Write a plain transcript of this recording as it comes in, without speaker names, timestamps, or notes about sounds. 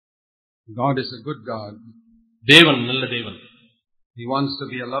God is a good God. தேவன் நல்ல தேவன். He wants to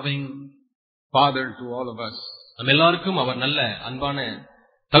be a loving father to all of us. நம்ம எல்லாருக்கும் அவர் நல்ல அன்பான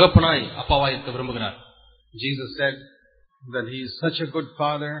தகப்பனாய் அப்பாவாய் இருக்க விரும்புகிறார். Jesus said that he is such a good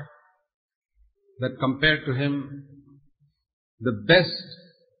father that compared to him the best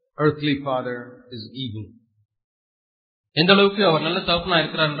earthly father is evil. எந்த அளவுக்கு அவர் நல்ல தகப்பனாய்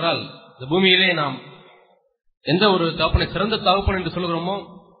இருக்கிறார் என்றால் இந்த பூமியிலே நாம் எந்த ஒரு தகப்பனை சிறந்த தகப்பன் என்று சொல்கிறோமோ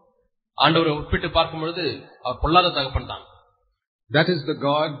ஆண்டவரை ஒப்பிட்டு பார்க்கும் பொழுது அவர் பொல்லாத தகப்பன் தான். That is the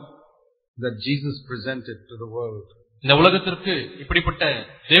God that Jesus presented to the world. இந்த உலகத்திற்கு இப்படிப்பட்ட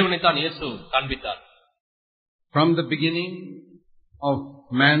தேவனை தான் இயேசு காண்பித்தார். From the beginning of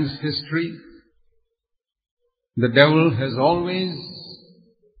man's history, the devil has always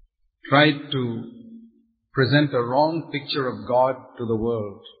tried to present a wrong picture of God to the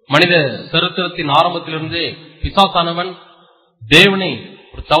world. மனித சரித்திரத்தின் ஆரம்பத்திலிருந்தே பிசாசானவன் தேவனை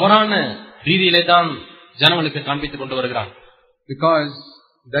ஒரு தவறான ரீதியிலே தான் ஜனங்களுக்கு காண்பித்துக் கொண்டு வருகிறான். Because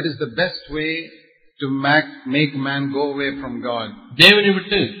that is the best way to make man go away from God. தேவனை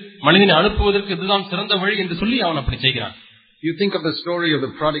விட்டு மனிதனை அனுப்புவதற்கு இதுதான் சிறந்த வழி என்று சொல்லி அவன் அப்படி செய்கிறான். You think of the story of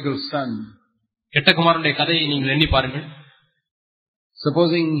the prodigal son. கெட்ட குமாரனுடைய கதையை நீங்கள் எண்ணி பாருங்கள்.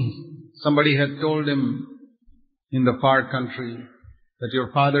 Supposing somebody had told him in the far country that your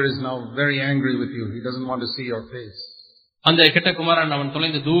father is now very angry with you. He doesn't want to see your face. அந்த கெட்ட குமாரன் அவன்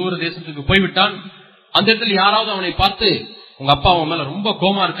தொலைந்த தூர தேசத்துக்கு போய்விட்டான். அந்த இடத்துல யாராவது அவனை பார்த்து உங்க அப்பா அவன் மேல ரொம்ப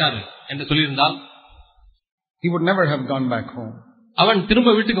கோபமா இருக்காரு என்று சொல்லியிருந்தால் he would never have gone back home. அவன் திரும்ப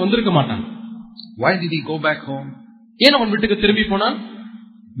வீட்டுக்கு வந்திருக்க மாட்டான். Why did he go back home? ஏன் அவன் வீட்டுக்கு திரும்பி போனான்?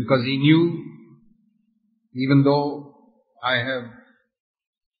 Because he knew, even though I have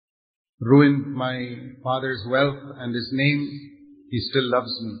ruined my father's wealth and his name, he still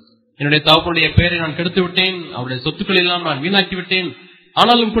loves me. என்னுடைய தகப்பனுடைய பெயரை நான் கெடுத்து விட்டேன், அவருடைய சொத்துக்கள் எல்லாம் நான் வீணாக்கி விட்டேன்,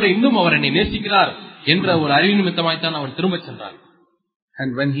 ஆனாலும் கூட இன்னும் அவர் என்னை நேசிக்கிறார் என்ற ஒரு அறிவு நிமித்தமாய்த்தான் அவன் திரும்ப சென்றான். And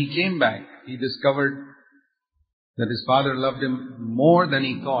when he came back, he discovered that his father loved him more than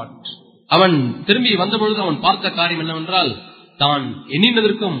he thought. அவன் திரும்பி வந்தபொழுது அவன் பார்த்த காரியம் என்னவென்றால் தான்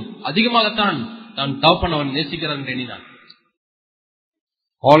எண்ணினதற்கும் அதிகமாகத்தான் தான் தகப்பன் அவன் நேசிக்கிறார் என்று எண்ணினான்.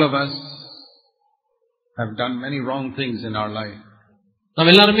 All of us have done many wrong things in our life. நாம்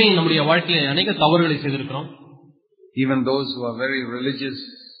எல்லாருமே நம்முடைய வாழ்க்கையிலே அநேக தவறுகளை செய்திருக்கிறோம். Even those who are very religious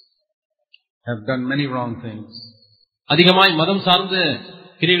have done many wrong things. அதிகமாய் மதம் சார்ந்த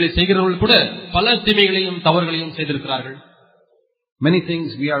கிரியைகளை செய்கிறவர்கள் கூட பல தீமைகளையும் தவறுகளையும் செய்திருக்கிறார்கள். Many things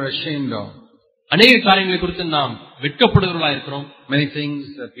we are ashamed of. அநேக காரியங்களை குறித்து நாம் வெட்கப்படுகிறவர்களாக இருக்கிறோம். Many things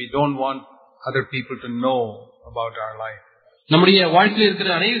that we don't want other people to know about our life. நம்முடைய வாழ்க்கையில்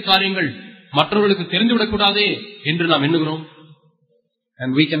இருக்கிற அநேக காரியங்கள் மற்றவர்களுக்கு தெரிந்துவிடக் கூடாதே என்று நாம் எண்ணுகிறோம்.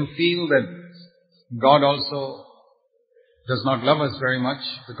 And we can feel that God also does not love us very much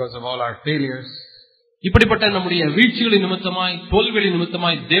because of all our failures. இப்படிப்பட்ட நம்முடைய வீழ்ச்சிகளின் நிமித்தமாய் தோல்விகளின்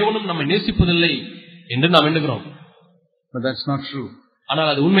நிமித்தமாய் தேவனும் நம்மை நேசிப்பதில்லை என்று நாம் எண்ணுகிறோம். But that's not true.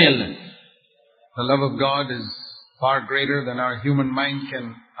 ஆனால் அது உண்மை அல்ல. The love of God is far greater than our human mind can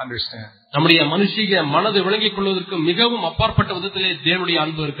understand. நம்முடைய மனுஷிய மனது விளங்கிக் கொள்வதற்கு மிகவும் அப்பாற்பட்ட விதத்திலே தேவனுடைய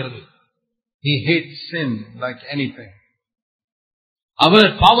அன்பு இருக்கிறது. He hates sin like anything. அவர்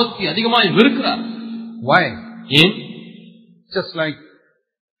பாவத்தை அதிகமாய் வெறுக்கிறார். Why? ஏன்? Just like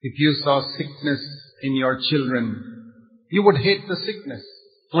if you saw sickness in your children, you would hate the sickness.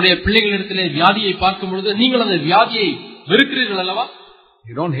 உங்களுடைய பிள்ளைகளிடத்திலே வியாதியை பார்க்கும் பொழுது நீங்கள் அந்த வியாதியை வெறுக்கிறீர்கள் அல்லவா?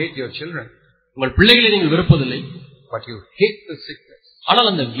 You don't hate your children. உங்கள் பிள்ளைகளை நீங்கள் வெறுப்பதில்லை. But you hate the sickness.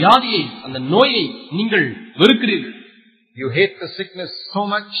 ஆனால் அந்த வியாதியை, அந்த நோயை நீங்கள் வெறுக்கிறீர்கள். You hate the sickness so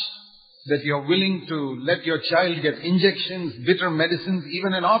much that you are willing to let your child get injections, bitter medicines,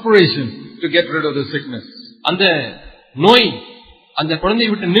 even an operation to get rid of the sickness. அந்த நோய் அந்த குழந்தையை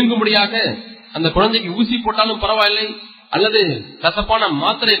விட்டு நீங்கும்படியாக அந்த குழந்தைக்கு ஊசி போட்டாலும் பரவாயில்லை, அல்லது கசப்பான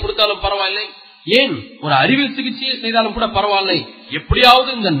மாத்திரை கொடுத்தாலும் பரவாயில்லை, ஏன் ஒரு அறிவியல் சிகிச்சையை செய்தாலும் கூட பரவாயில்லை, எப்படியாவது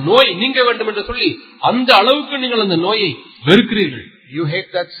இந்த நோய் நீங்க வேண்டும் என்று சொல்லி அந்த அளவுக்கு நீங்கள் அந்த நோயை வெறுக்கிறீர்கள். You hate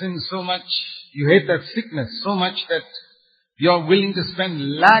that sin so much, you hate that sickness so much that you are willing to spend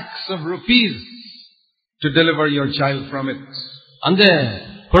lakhs of rupees to deliver your child from it. அந்த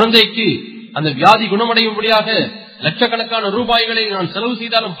குழந்தைக்கு அந்த வியாதி குணமடையும்படியாக லட்சக்கணக்கான ரூபாய்களை நான் செலவு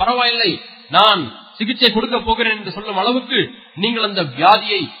செய்தாலும் பரவாயில்லை, நான் சிகிச்சை கொடுக்க போகிறேன் என்று சொல்லும் அளவுக்கு நீங்கள் அந்த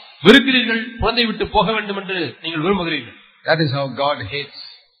வியாதியை வெறுக்கிறீர்கள், குழந்தை விட்டு போக வேண்டும் என்று நீங்கள் விரும்புகிறீர்கள். That is how God hates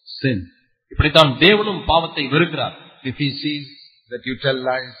sin. இப்படித்தான் தேவனும் பாவத்தை வெறுக்கிறார். If he sees that you tell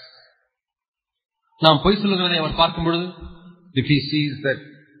lies, நாம் பொய் சொல்லுகிறதை அவர் பார்க்கும் பொழுது, if he sees that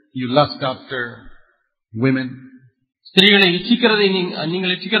you lust after women, ஸ்திரீகளை இச்சிக்கிறதை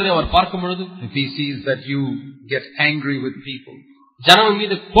நீங்கள் இச்சிக்கிறதை அவர் பார்க்கும் பொழுது, if he sees that you get angry with people, ஜனம்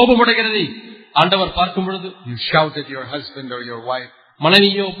மீது கோபமடைகிறதை ஆண்டவர் பார்க்கும் பொழுது, you shout at your husband or your wife,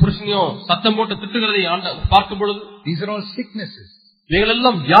 மனைவியோ புருஷனையோ சத்தம் போட்டு திட்டுகிறதை ஆண்டவர் பார்க்கும் பொழுது, these are all sicknesses. இவைகள்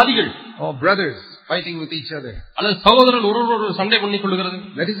எல்லாம் வியாதிகள். Oh, brothers fighting with each other, அல்லது சகோதரர்கள் ஒருவரோடு சண்டை பண்ணிக் கொள்கிறது,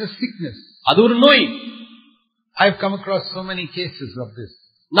 that is a sickness. அது ஒரு நோய். I have come across so many cases of this.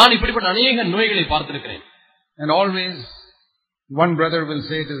 நான் இப்படிப்பட்ட அநேக நோய்களை பார்த்திருக்கிறேன். And always one brother will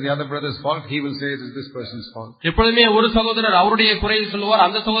say it is the other brother's fault, he will say it is this person's fault. எப்பொழுதுமே ஒரு சகோதரர் அவருடைய குறையை சொல்லுவார்,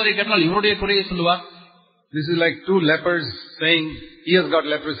 அந்த சகோதரி கேட்டால் இவருடைய குறையை சொல்லுவார். This is like two lepers saying he has got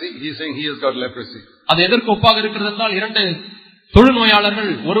leprosy, he is saying he has got leprosy. அது எதற்கு ஒப்பாக இருக்கிறது என்றால், இரண்டு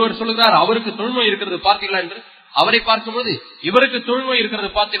தொழுநோயாளர்கள், ஒருவர் சொல்லுகிறார் அவருக்கு தொழுநோய் இருக்கிறது பார்த்தீர்களா என்று, அவரை பார்க்கும்போது இவருக்கு தொழுநோய் இருக்கிறது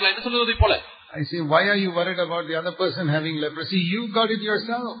பார்த்தீர்களா என்று சொல்வதை போல. I say, why are you worried about the other person having leprosy? You got it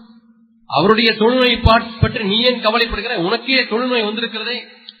yourself. அவருடைய தொழுநோயை பற்றி நீ ஏன் கவலைப்படுகிறாய்? உனக்கே தொழுநோய் வந்திருக்கிறதே.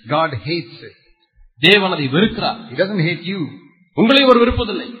 God hates it. தேவன் அதை வெறுக்கிறார். He doesn't hate you. உங்களை ஒரு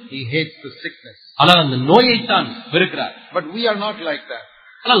வெறுப்பதில்லை. He hates the sickness. ஆனால் அந்த நோயைத்தான் வெறுக்கிறார். But we are not like that.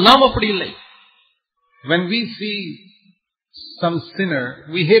 ஆனால் நாம் அப்படி இல்லை. When we see some sinner,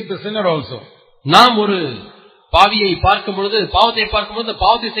 we hate the sinner also. நாம் ஒரு பாவியை பார்க்கும் பொழுது, பாவத்தை பார்க்கும் பொழுது,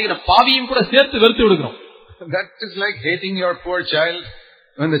 பாவத்தை செய்கிற பாவியும் கூட சேர்த்து வெறுத்து விடுகிறோம். That is like hating your poor child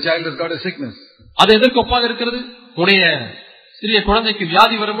when the child has got a sickness. அது எதற்கு ஒப்பாக இருக்கிறது? உடைய சிறிய குழந்தைக்கு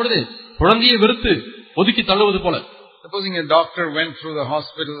வியாதி வரும் பொழுது குழந்தையை வெறுத்து ஒதுக்கி தள்ளுவது போல. Supposing a doctor went through the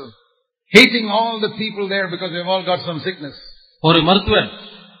hospital hating all the people there because they've all got some sickness. ஒரு மருத்துவர்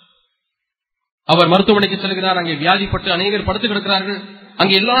அவர் மருத்துவமனைக்கு செல்கிறார், அங்கே வியாதிப்பட்டு அநேகர் படுத்து கிடக்கிறார்கள்,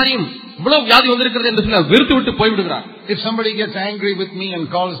 அங்கே எல்லாரையும் இவ்வளவு வியாதி வந்திருக்கிறது என்று சொல்ல வெறுத்து விட்டு போய்விடுகிறார். If somebody gets angry with me and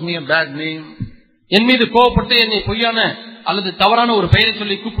calls me a bad name, என் மீது கோபப்பட்டு என்னை பொய்யான அல்லது தவறான ஒரு பெயரை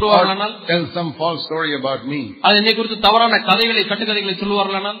சொல்லி கூப்பிடுவார்களானால், tell some false story about me, அது என்னை குறித்து தவறான கதைகளை கட்டுக்கதைகளை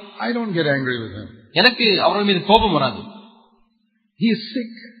சொல்லுவார்களானால், I don't get angry with him. எனக்கு அவர்கள் மீது கோபம் வராது. He is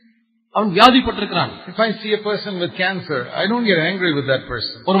sick. அவன் வியாதிப்பட்டிருக்கிறான். If I see a person with cancer, I don't get angry with that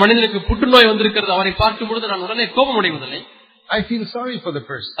person. ஒரு மனிதனுக்கு புற்றுநோய் வந்திருக்கிறது, அவரை பார்க்கும் பொழுது நான் உடனே கோபம் அடைவதில்லை. I feel sorry for the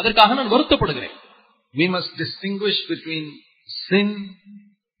person. அதற்காக நான் வருத்தப்படுகிறேன். We must distinguish between sin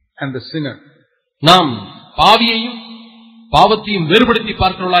and the sinner. நாம் பாவியையும் பாவத்தையும் வேறுபடுத்தி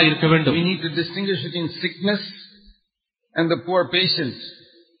பார்க்கிறவர்களாய் இருக்க வேண்டும். We need to distinguish between sickness and the poor patient.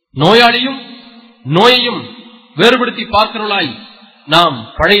 நோயாளியும் நோயையும் வேறுபடுத்தி பார்க்கிறவர்களாய் நாம்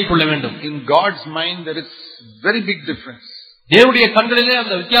பழகிக் கொள்ள வேண்டும். In God's mind there is very big difference. தேவனுடைய கண்களிலே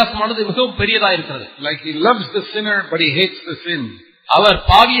அந்த வித்தியாசமானது மிகவும் பெரியதாக இருக்கிறது. Like he loves the sinner but he hates the sin. அவர்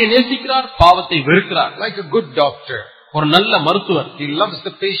பாவியை நேசிக்கிறார், பாவத்தை வெறுக்கிறார். Like a good doctor, ஒரு நல்ல மருத்துவர், he loves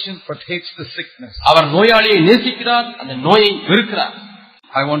the patient but hates the sickness. அவர் நோயாளியை நேசிக்கிறார், அந்த நோயை வெறுக்கிறார்.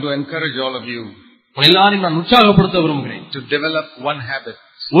 I want to encourage all of you எல்லாரையும் நான் உற்சாகப்படுத்த விரும்புகிறேன். to develop one habit.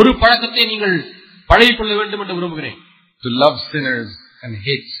 ஒரு பழக்கத்தை நீங்கள் பழகிக் கொள்ள வேண்டும் என்று விரும்புகிறேன். To love sinners and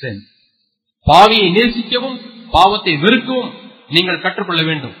hate sin. பாவியை நேசிக்கவும் பாவத்தை வெறுக்கவும் நீங்கள் கற்றுக்கொள்ள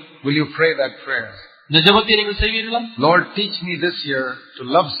வேண்டும். Will you pray that prayer? இந்த ஜெபத்தை நீங்கள் செய்வீர்களா? Lord, teach me this year to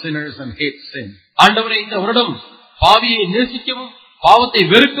love sinners and hate sin. ஆண்டவரே, இந்த வருடம் பாவியை நேசிக்கவும் பாவத்தை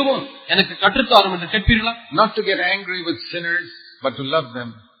வெறுக்கவும் எனக்கு கற்றுத்தாரும் என்று கேட்பீர்களா? Not to get angry with sinners, but to love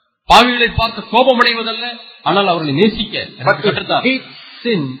them. பாவிகளை பார்த்து கோபமடைவதல்ல, ஆனால் அவர்களை நேசிக்க But to கற்றுத்தார். hate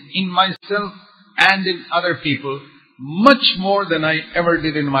sin in myself and in other people much more than I ever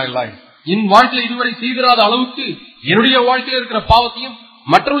did in my life. என் வாழ்க்கையில் இதுவரை செய்திராத அளவுக்கு என்னுடைய வாழ்க்கையில் இருக்கிற பாவத்தையும்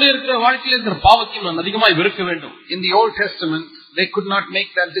மற்றவர்களுடைய இருக்கிற வாழ்க்கையில் இருக்கிற பாவத்தையும் நான் அதிகமாய் வெறுக்க வேண்டும். In the Old Testament, they could not make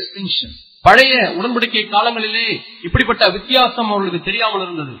that distinction. பழைய உடன்படிக்கை காலங்களிலே இப்படிப்பட்ட வித்தியாசம் அவர்களுக்கு தெரியாமல்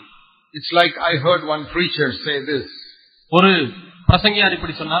இருந்தது. It's like I heard one preacher say this. ஒரு பிரசங்கியார்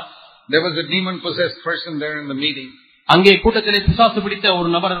இப்படி சொன்னார். There was a demon-possessed person there in the meeting. அங்கே கூட்டத்திலே பிசாசு பிடித்த ஒரு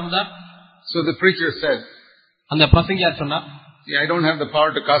நபர் இருந்தார். So the preacher said, அந்த பிரசங்கியார் சொன்னார், I don't have the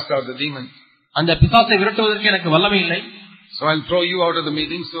power to cast out the demon. அந்த பிசாசை விரட்டுவதற்கு எனக்கு வல்லமை இல்லை. So I'll throw you out of the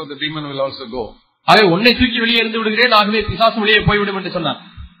meeting so the demon will also go. ஆகவே உன்னை தூக்கி வெளியே இருந்து விடுகிறேன், ஆகவே பிசாசு வெளியே போய்விடும் என்று சொன்னார்.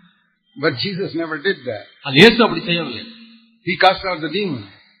 But Jesus never did that. அது இயேசு அப்படி செய்யவில்லை. He cast out the demon.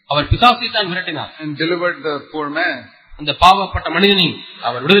 அவர் பிசாசை தான் விரட்டினார். And delivered the poor man. அந்த பாவப்பட்ட மனிதனை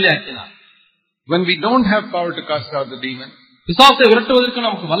அவர் விடுதலை ஆக்கினார். When we don't have power to cast out the demon, பிசாசை விரட்டுவதற்கு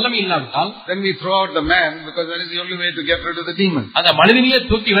நமக்கு வல்லமை இல்லாவிட்டால், then we throw out the man because that is the only way to get rid of the demon. அந்த மனிதனையே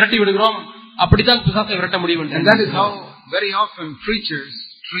தூக்கி விரட்டி விடுகிறோம். அப்படித்தான் பிசாசை விரட்ட முடியும். And that is how very often preachers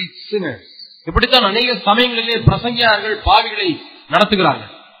treat sinners. இப்படித்தான் அநேக சமயங்களிலே பிரசங்கியார்கள் பாவிகளை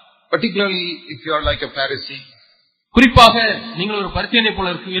நடத்துகிறார்கள். Particularly if you are like a Pharisee, குறிப்பாக நீங்கள் ஒரு பரிசேயனை போல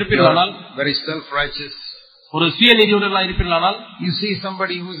இருப்பீர்களானால், very self-righteous, ஒரு சுயநீதியுள்ளவர்களாக இருப்பீர்களானால், you see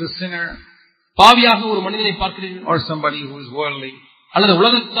somebody who is a sinner, பாவியாக ஒரு மனிதனை பார்க்கிறீர்கள், or somebody who is worldly, அல்லது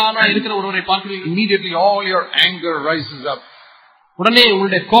உலகத்தானா இருக்கிற ஒருவரை பார்க்கிறீர்கள், immediately all your anger rises up. உடனே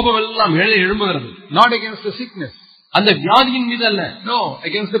உங்களுடைய கோபம் எல்லாம் எழும்புகிறது. Not against the sickness. அந்த வியாதியின் மீது அல்ல. No,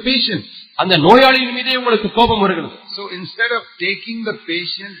 against the patient. அந்த நோயாளியின் மீதே உங்களுக்கு கோபம் வருகிறது. So instead of taking the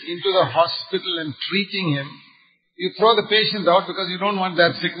patient into the hospital and treating him, you throw the patient out because you don't want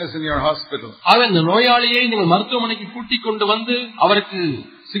that sickness in your hospital. அந்த நோயாளியை நீங்கள் மருத்துவமனைக்கு கூட்டிக் கொண்டு வந்து அவருக்கு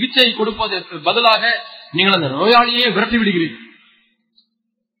சிகிச்சை கொடுப்பதற்கு பதிலாக நீங்கள் அந்த நோயாளியை விரட்டி விடுகிறீர்கள்.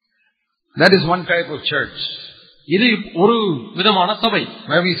 That is one type of church. இது ஒரு விதமான சபை.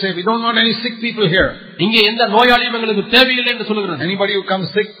 Where we say we don't want any sick people here. இங்கே எந்த நோயாளியும் எங்களுக்கு தேவையில்லை என்று சொல்கிறது. Anybody who comes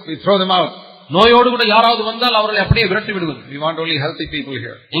sick, we throw them out. நோயோடு கூட யாராவது வந்தால் அவர்களை அப்படியே விரட்டி விடுவது. We want only healthy people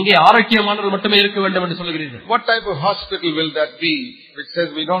here. இங்கே ஆரோக்கியமானவர்கள் மட்டுமே இருக்க வேண்டும் என்று சொல்கிறீர்கள். What type of hospital will that be which says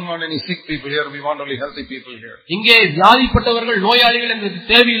we don't want any sick people here, we want only healthy people here? இங்கே வியாதிப்பட்டவர்கள் நோயாளிகள் எங்களுக்கு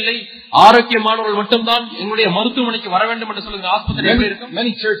தேவையில்லை, ஆரோக்கியமானவர்கள் மட்டும்தான் எங்களுடைய மருத்துவமனைக்கு வர வேண்டும் என்று சொல்கிற ஆஸ்பத்திரி எப்படி இருக்கும்?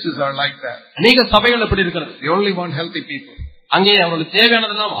 Many churches are like that. அநேக சபைகள் அப்படி இருக்கிறது. They only want healthy people. அங்கே அவர்களுக்கு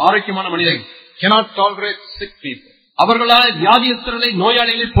தேவையானதெல்லாம் ஆரோக்கியமான மனிதர்கள். Cannot tolerate sick people. அவர்களால் வியாதியஸ்தர்களை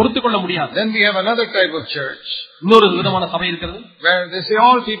நோயாளிகளை பொறுத்துக் கொள்ள முடியாது. Then we have another type of church. இன்னொரு விதமான சபை இருக்கிறது. Where they say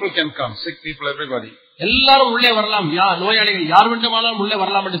all people can come, sick people, everybody. எல்லாரும் உள்ளே வரலாம், நோயாளிகள் யார் வேண்டுமானாலும் உள்ளே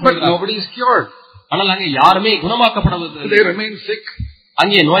வரலாம் என்று சொல்கிறார்கள். But nobody is cured. ஆனால் அங்கே யாருமே குணமாக்கப்படுவது. They remain sick.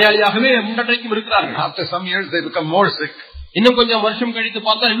 அங்கே நோயாளியாகவே முன்னேற்றைக்கும் இருக்கிறார்கள். After some years they become more sick. இன்னும் கொஞ்சம் வருஷம் கழித்து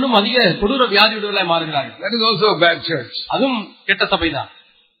பார்த்தால் இன்னும் அதிக கொடூர வியாதியுடையவர்களாய் மாறுகிறார்கள். That is also a bad church. அதுவும் கெட்ட சபைதான்.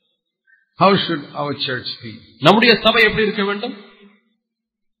 How should our church be? நம்முடைய சபை எப்படி இருக்க வேண்டும்?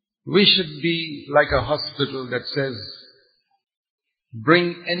 We should be like a hospital that says, bring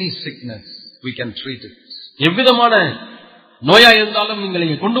any sickness, we can treat it. எவ்விதமான நோயா இருந்தாலும் நீங்கள்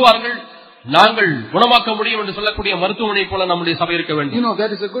இங்கே கொண்டு வாருங்கள், நாங்கள் குணமாக்க முடியும் என்று சொல்லக்கூடிய மருத்துவமனை போல நம்முடைய சபை இருக்க வேண்டும். You know,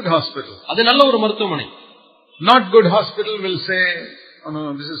 that is a good hospital. அது நல்ல ஒரு மருத்துவமனை. Not good hospital will say, oh no,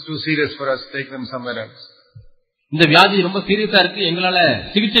 this is too serious for us, take them somewhere else. இந்த வியாதி ரொம்ப சீரியஸா இருக்கு, எங்களால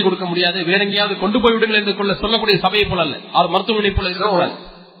சிகிச்சை கொடுக்க முடியாது, வேற எங்கேயாவது கொண்டு போய் விடுங்கள் என்று சொல்லக்கூடிய சபையை போல அல்ல, மருத்துவமனை போல இருக்கக்கூடாது.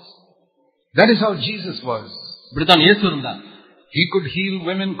 That is how Jesus was. இப்படித்தான் இயேசு இருந்தார். He could heal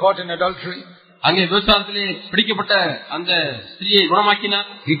women caught in adultery. அங்கே விபச்சாரத்திலே பிடிக்கப்பட்ட அந்த ஸ்திரியை குணமாக்கினார்.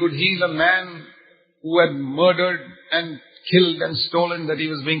 He could heal a man who had murdered and killed and stolen, that he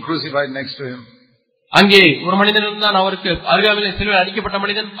was being crucified next to him. அங்கே ஒரு மனிதன் இருந்தான், அவருக்கு அருகாமையிலே சிலுவையில் அடிக்கப்பட்ட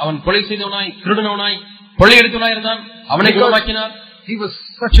மனிதன், அவன் கொலை செய்தவனாய், திருடனவனாய், கொள்ளையடித்தவனாய் இருந்தான், அவனை குணமாக்கினார். He was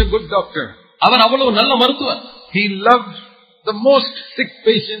such a good doctor. அவர் அவ்வளவு நல்ல மருத்துவர். He loved the most sick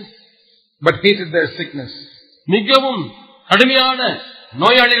patients but hated their sickness. மிகவும் கடுமையான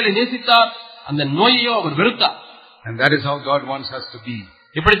நோயாளிகளை நேசித்தார், அந்த நோயையோ அவர் வெறுத்தார். And that is how God wants us to be.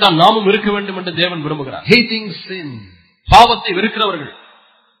 இப்படித்தான் நாமும் இருக்க வேண்டும் என்று தேவன் விரும்புகிறார். Hating sin, பாவத்தை வெறுக்கிறவர்கள்,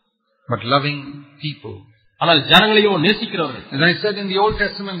 but loving people. ஆனால் ஜனங்களையோ நேசிக்கிறவர்கள். As I said, in the Old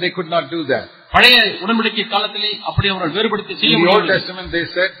Testament they could not do that. பழைய உடன்படிக்கை காலத்திலே அப்படி அவர்கள் வேறுபடுத்தி செய்ய முடியவில்லை. In the Old Testament they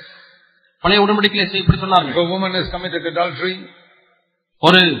said, பழைய உடன்படிக்கையிலே இப்படி சொன்னார்கள், if a woman has committed adultery,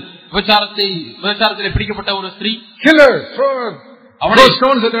 ஒரு விபச்சாரத்திலே பிடிக்கப்பட்ட ஒரு ஸ்திரீ, kill her, throw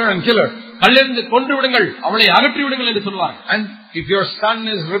stones at her and kill her. கல்லெறிந்து கொன்று விடுங்கள், அவளை அகற்றி விடுங்கள் என்று சொல்வார்கள். And if your son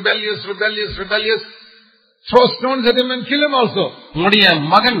is rebellious, throw stones at him and kill him also. உங்களுடைய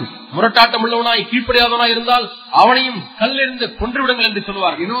மகன் முரட்டாட்டம் உள்ளவனாய் கீழ்ப்படியாதவனாய் இருந்தால் அவனையும் கல்லெறிந்து கொன்று விடுங்கள் என்று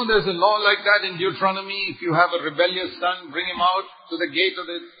சொல்வார்கள். You know, there's a law like that in Deuteronomy. If you have a rebellious son, bring him out to the gate of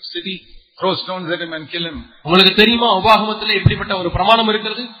the city, throw stones at him and kill him. உங்களுக்கு தெரியுமா, உபாகமத்திலே இப்படிப்பட்ட ஒரு பிரமாணம்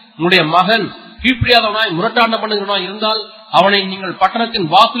இருக்கிறது. உங்களுடைய மகன் கீழ்ப்படியாதவனாய் முரட்டாட்டம் பண்ணுகிறவனாய் இருந்தால் அவனை நீங்கள் பட்டணத்தின்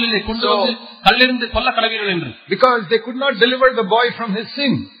வாசலிலே கொண்டு வந்து கல்லெறிந்து கொல்ல கடவீர்கள் என்று. Because they could not deliver the boy from his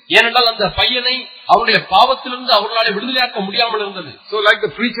sin. ஏனென்றால் அந்த பையனை அவருடைய பாவத்திலிருந்து அவர்களால் விடுதலையாக்க முடியாமல் இருந்தது. So like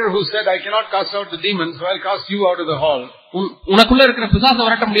the preacher who said, I cannot cast out the demons, so I'll cast you out of the hall. உனக்குள்ள இருக்கிற பிசாசை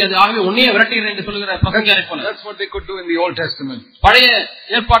விரட்ட முடியாது, ஆகவே உன்னையே விரட்டுகிறேன் என்று சொல்லுகிற பிரசங்கியாரை போல. That's what they could do in the Old Testament. பழைய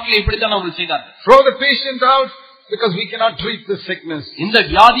ஏற்பாட்டிலே இப்படித்தான் அவர்கள் செய்தார்கள். Throw the patient out because we cannot treat the sickness. இந்த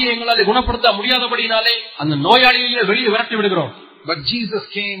வியாதியை எங்களால் குணப்படுத்த முடியாதபடினாலே அந்த நோயாளியை வெளியே விரட்டி விடுகிறோம். But Jesus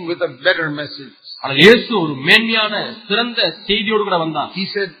came with a better message. ஆனால் இயேசு ஒரு மேன்மையான சிறந்த செய்தியோடு கூட வந்தார். He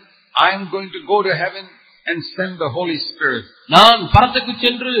said, I am going to go to heaven and send the Holy Spirit. நான் பரத்துக்கு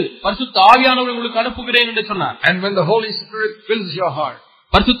சென்று பரிசுத்த ஆவியானவரை உங்களுக்கு அனுப்புகிறேன் என்று சொன்னார். And when the Holy Spirit fills your heart,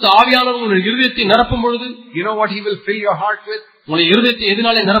 பரிசுத்த ஆவியானவர் உங்கள் இருதயத்தை நிரப்பும் பொழுது, you know what He will fill your heart with? உங்கள் இருதயத்தை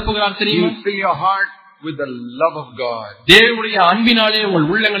எதனாலே நிரப்புகிறார் தெரியுமா? He will fill your heart with the love of God. தேவனுடைய அன்பினாலே உங்கள்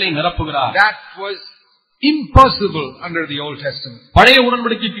உள்ளங்களை நிரப்புகிறார். That was impossible under the Old Testament. பழைய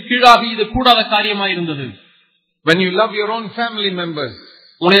உடன்படிக்கைக்கு கீழாக இது கூடாத காரியமாய் இருந்தது. When you love your own family members,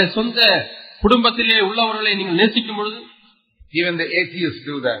 உங்களுடைய சொந்த குடும்பத்திலே உள்ளவர்களை நீங்கள் நேசிக்கும் பொழுது, even the atheists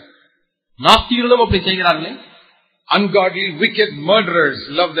do that. நாஸ்திகர்களும் அப்படி செய்கிறார்களே. Ungodly, wicked murderers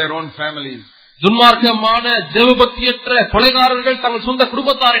love their own families. துன்மார்க்கமான தேவபக்தியற்ற கொலைகாரர்கள் தங்கள் சொந்த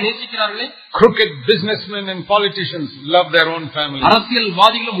குடும்பத்தாரை நேசிக்கிறார்களே. Crooked businessmen and politicians love their own family.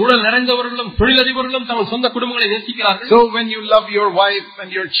 அரசியல்வாதிகளும் ஊழல் நிறைந்தவர்களும் தொழிலதிபர்களும் தங்கள் சொந்த குடும்பங்களை நேசிக்கிறார்கள். So when you love your wife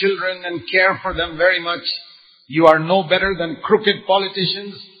and your children and care for them very much, you are no better than crooked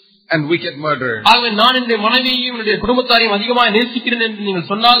politicians and wicked murderers. ஆகவே நான் என்னுடைய மனைவியையும் என்னுடைய குடும்பத்தாரையும் அதிகமாக நேசிக்கிறேன் என்று நீங்கள்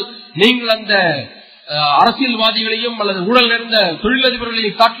சொன்னால் நீங்கள் அந்த அரசியல்வாதிகளையும் அல்லது ஊழல் நிறைந்த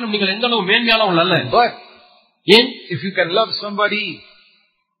தொழிலதிபர்களையும் காட்டிலும் நீங்கள் எந்த அளவு மேன்மையானவர்கள் அல்ல. But ஏன் if you can love somebody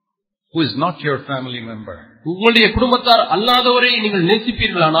who is not your family member, உங்களுடைய குடும்பத்தார் அல்லாதவரை நீங்கள்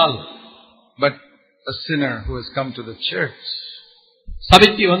நேசிப்பீர்களானால், but a sinner who has come to the church,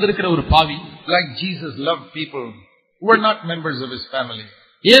 சபைக்கு வந்திருக்கிற ஒரு பாவி, like Jesus loved people who were not members of his family.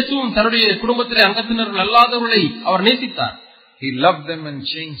 இயேசுவும் தன்னுடைய குடும்பத்திலே அங்கத்தினர்கள் அல்லாதவர்களை அவர் நேசித்தார். He loved them and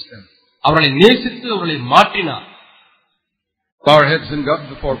changed them. அவர்களை நேசித்து அவர்களை மாற்றினார். Bow our heads and God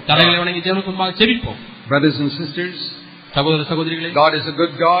before தலைகளை வணங்கி தேவனுக்கு முன்பாக ஜெபிப்போம். Brothers and sisters, சகோதர சகோதரிகளே, God is a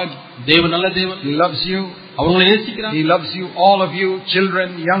good God. தேவன் நல்ல தேவன். He loves you. அவர்களை நேசிக்கிறார். He loves you, all of you, children,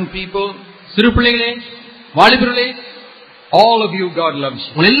 young people. சிறு பிள்ளைகளே, வாலிபர்களே, all of you God loves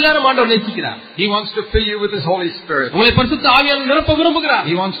you. உங்களை எல்லாரும் ஆண்டவர் நேசிக்கிறார். He wants to fill you with His Holy Spirit. உங்களை பரிசுத்த ஆவியால் நிரப்ப விரும்புகிறார்.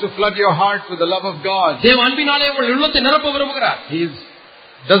 He wants to flood your heart with the love of God. தேவ அன்பினாலே உங்கள் உள்ளத்தை நிரப்ப விரும்புகிறார். He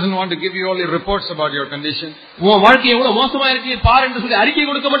doesn't want to give you only reports about your condition. உங்க வாழ்க்கை எவ்வளவு மோசமா இருக்கு பார் என்று சொல்லி அறிக்கை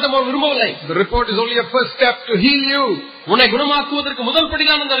கொடுக்க மட்டும் அவர் விரும்பவில்லை. The report is only a first step to heal you. உன்னை குணமாக்குவதற்கு முதல்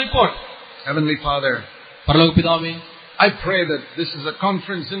படிதான் அந்த ரிப்போர்ட். Heavenly Father, பரலோக பிதாவே, I pray that this is a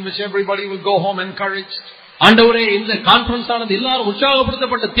conference in which everybody will go home encouraged. ஆண்டவரே, இந்த கான்ஃபரன்ஸ் ஆனது எல்லாரும்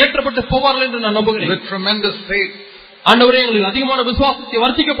உற்சாகப்படுத்தப்பட்டு தேற்றப்பட்டு போவார்கள் என்று நான் நம்புகிறேன். With tremendous faith. ஆண்டவரே, எங்களுக்கு அதிகமான விசுவாசத்தை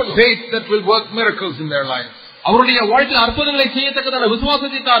வர்த்திக்கப்படும். Faith that will work miracles in their lives. அவருடைய வாழ்க்கையில் அற்புதங்களை செய்யத்தக்கதான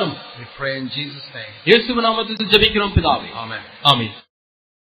விசுவாசத்தை தாரும். We pray in Jesus' name. இயேசுவின் நாமத்தில் ஜெபிக்கிறோம் பிதாவே. Amen. ஆமென்.